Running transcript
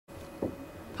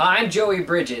Hi, I'm Joey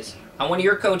Bridges. I'm one of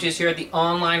your coaches here at the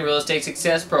Online Real Estate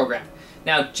Success Program.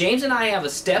 Now, James and I have a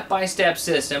step-by-step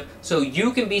system so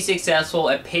you can be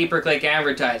successful at pay-per-click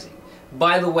advertising.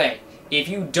 By the way, if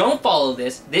you don't follow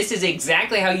this, this is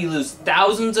exactly how you lose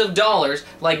thousands of dollars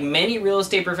like many real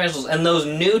estate professionals and those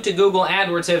new to Google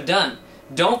AdWords have done.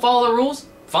 Don't follow the rules?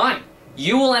 Fine.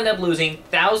 You will end up losing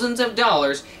thousands of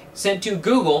dollars sent to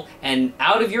Google and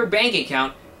out of your bank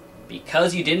account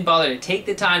because you didn't bother to take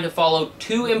the time to follow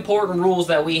two important rules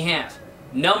that we have.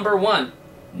 Number one,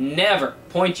 never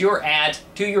point your ads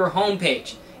to your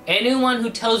homepage. Anyone who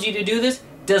tells you to do this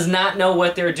does not know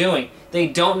what they're doing. They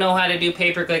don't know how to do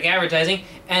pay-per-click advertising,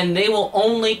 and they will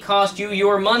only cost you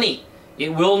your money.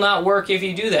 It will not work if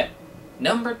you do that.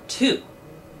 Number two,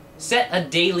 set a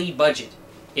daily budget.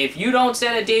 If you don't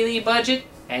set a daily budget,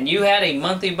 and you had a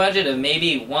monthly budget of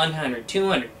maybe $100,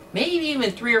 $200, maybe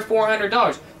even $300 or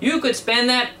 $400, you could spend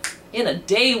that in a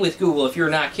day with Google if you're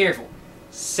not careful.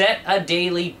 Set a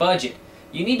daily budget.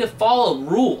 You need to follow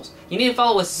rules. You need to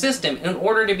follow a system in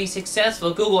order to be successful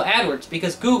at Google AdWords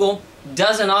because Google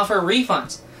doesn't offer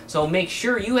refunds. So make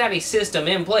sure you have a system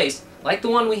in place like the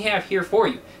one we have here for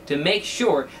you to make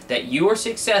sure that you are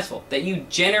successful, that you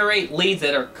generate leads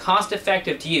that are cost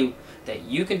effective to you, that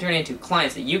you can turn into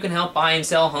clients that you can help buy and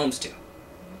sell homes to.